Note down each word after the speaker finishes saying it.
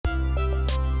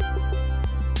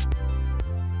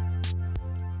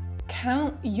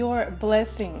Count your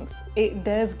blessings. It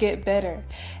does get better.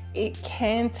 It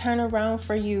can turn around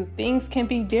for you. Things can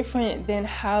be different than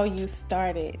how you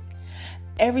started.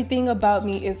 Everything about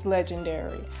me is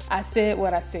legendary. I said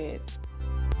what I said.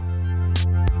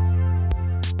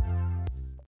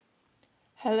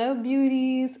 Hello,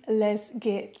 beauties. Let's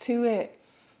get to it.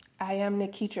 I am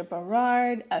Nikitra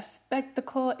Berard, a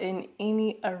spectacle in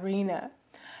any arena,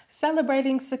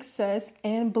 celebrating success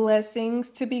and blessings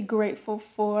to be grateful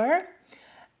for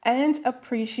and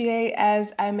appreciate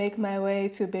as I make my way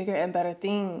to bigger and better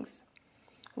things.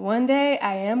 One day,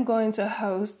 I am going to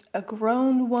host a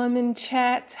grown woman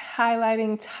chat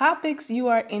highlighting topics you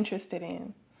are interested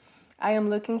in. I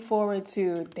am looking forward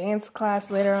to dance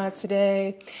class later on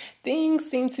today. Things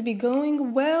seem to be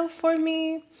going well for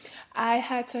me. I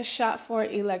had to shop for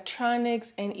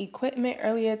electronics and equipment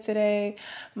earlier today.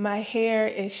 My hair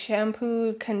is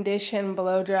shampooed, conditioned,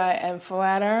 blow dry, and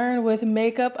flat ironed with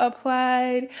makeup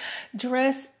applied.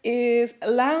 Dress is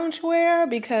loungewear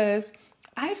because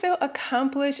I feel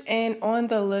accomplished and on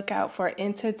the lookout for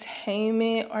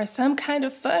entertainment or some kind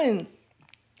of fun.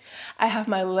 I have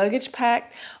my luggage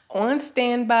packed on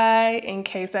standby in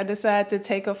case I decide to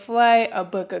take a flight or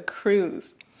book a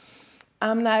cruise.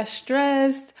 I'm not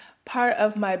stressed. Part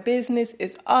of my business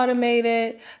is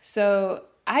automated, so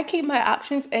I keep my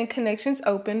options and connections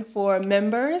open for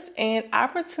members and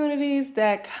opportunities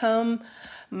that come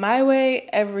my way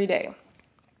every day.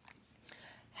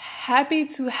 Happy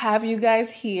to have you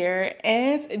guys here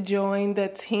and join the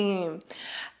team.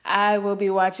 I will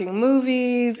be watching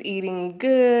movies, eating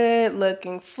good,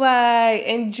 looking fly,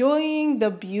 enjoying the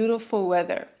beautiful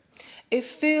weather. It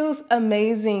feels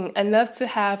amazing enough to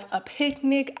have a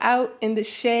picnic out in the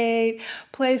shade,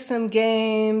 play some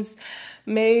games.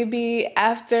 Maybe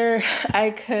after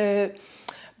I could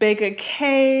bake a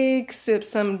cake, sip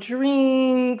some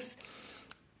drinks,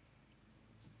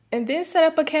 and then set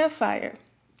up a campfire.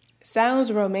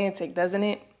 Sounds romantic, doesn't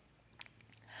it?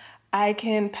 I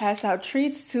can pass out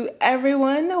treats to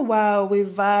everyone while we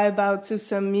vibe out to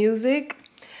some music.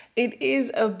 It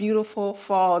is a beautiful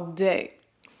fall day.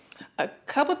 A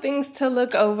couple things to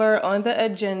look over on the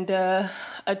agenda: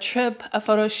 a trip, a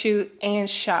photo shoot, and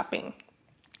shopping.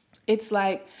 It's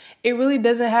like it really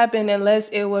doesn't happen unless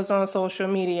it was on social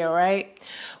media, right?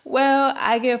 Well,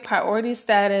 I give priority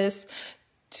status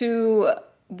to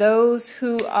those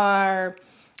who are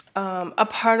a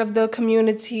part of the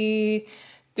community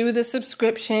through the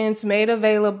subscriptions made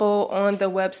available on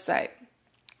the website.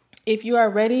 If you are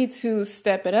ready to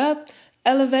step it up,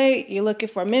 elevate, you're looking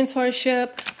for mentorship,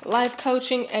 life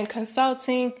coaching, and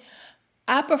consulting,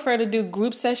 I prefer to do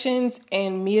group sessions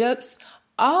and meetups,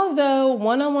 although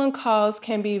one-on-one calls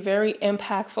can be very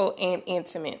impactful and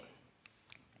intimate.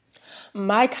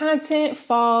 My content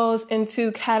falls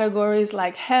into categories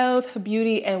like health,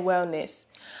 beauty, and wellness.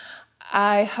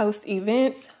 I host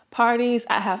events, parties,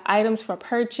 I have items for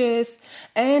purchase,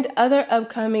 and other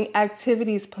upcoming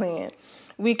activities planned.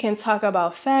 We can talk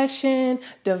about fashion,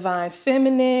 divine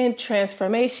feminine,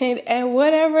 transformation, and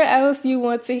whatever else you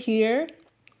want to hear.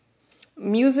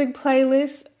 Music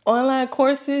playlists, online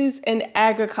courses, and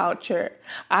agriculture.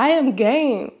 I am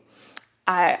game.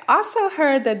 I also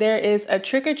heard that there is a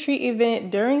trick-or-treat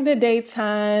event during the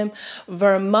daytime.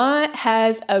 Vermont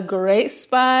has a great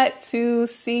spot to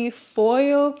see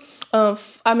fall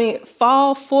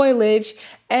foliage,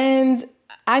 and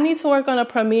I need to work on a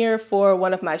premiere for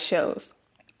one of my shows.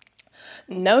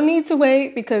 No need to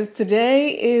wait because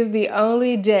today is the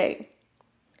only day.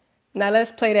 Now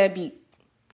let's play that beat.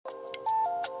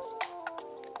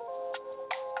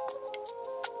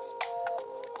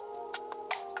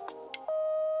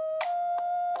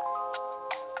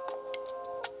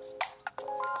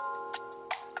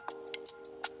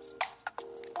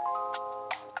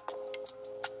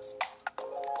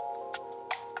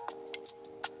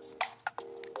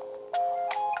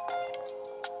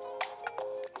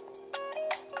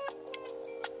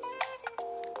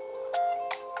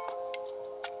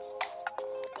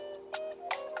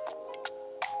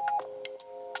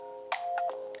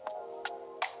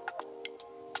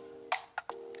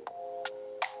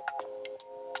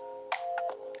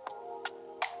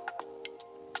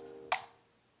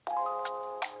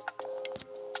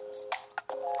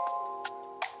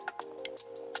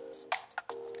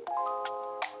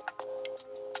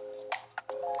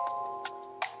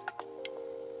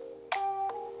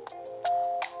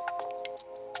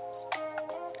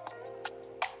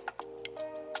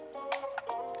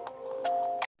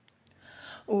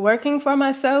 Working for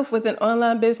myself with an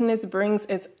online business brings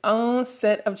its own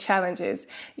set of challenges,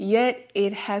 yet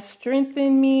it has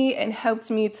strengthened me and helped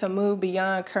me to move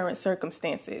beyond current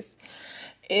circumstances.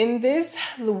 In this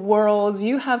world,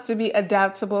 you have to be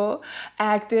adaptable,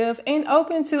 active, and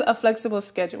open to a flexible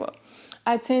schedule.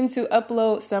 I tend to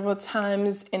upload several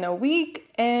times in a week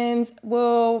and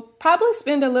will probably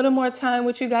spend a little more time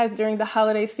with you guys during the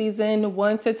holiday season,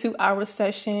 1 to 2 hour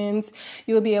sessions.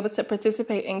 You'll be able to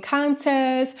participate in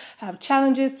contests, have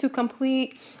challenges to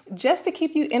complete, just to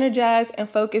keep you energized and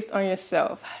focused on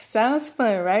yourself. Sounds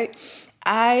fun, right?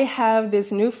 I have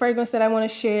this new fragrance that I want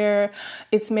to share.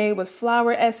 It's made with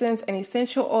flower essence and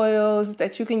essential oils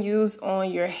that you can use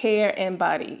on your hair and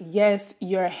body. Yes,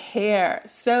 your hair.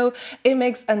 So it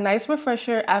makes a nice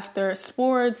refresher after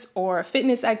sports or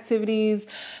fitness activities,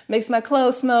 makes my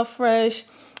clothes smell fresh,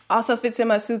 also fits in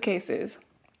my suitcases.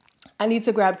 I need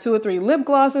to grab 2 or 3 lip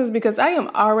glosses because I am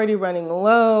already running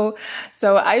low.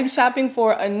 So I'm shopping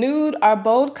for a nude or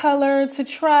bold color to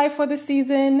try for the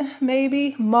season,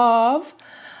 maybe mauve.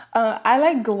 I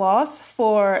like gloss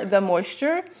for the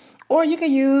moisture, or you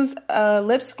could use a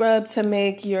lip scrub to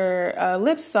make your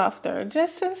lips softer.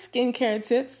 Just some skincare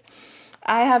tips.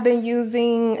 I have been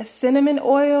using cinnamon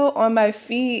oil on my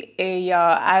feet, and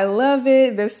y'all, I love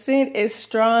it. The scent is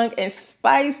strong and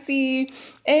spicy,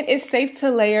 and it's safe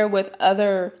to layer with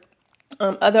other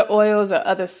oils or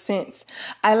other scents.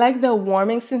 I like the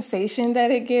warming sensation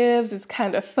that it gives. It's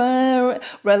kind of fun,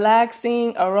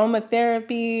 relaxing,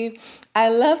 aromatherapy. I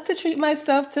love to treat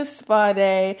myself to spa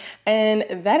day, and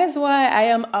that is why I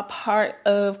am a part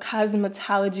of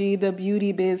cosmetology, the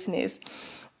beauty business.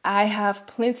 I have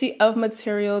plenty of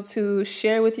material to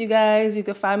share with you guys. You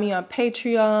can find me on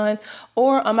Patreon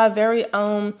or on my very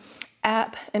own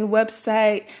app and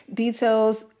website.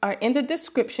 Details are in the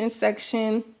description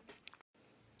section.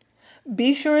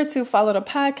 Be sure to follow the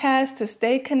podcast to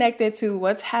stay connected to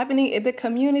what's happening in the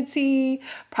community,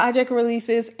 project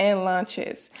releases, and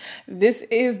launches. This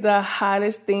is the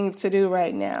hottest thing to do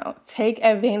right now. Take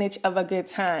advantage of a good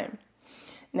time.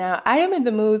 Now, I am in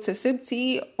the mood to sip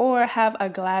tea or have a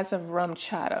glass of rum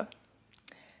chata.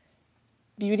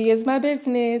 Beauty is my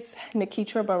business.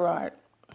 Nikitra Barard.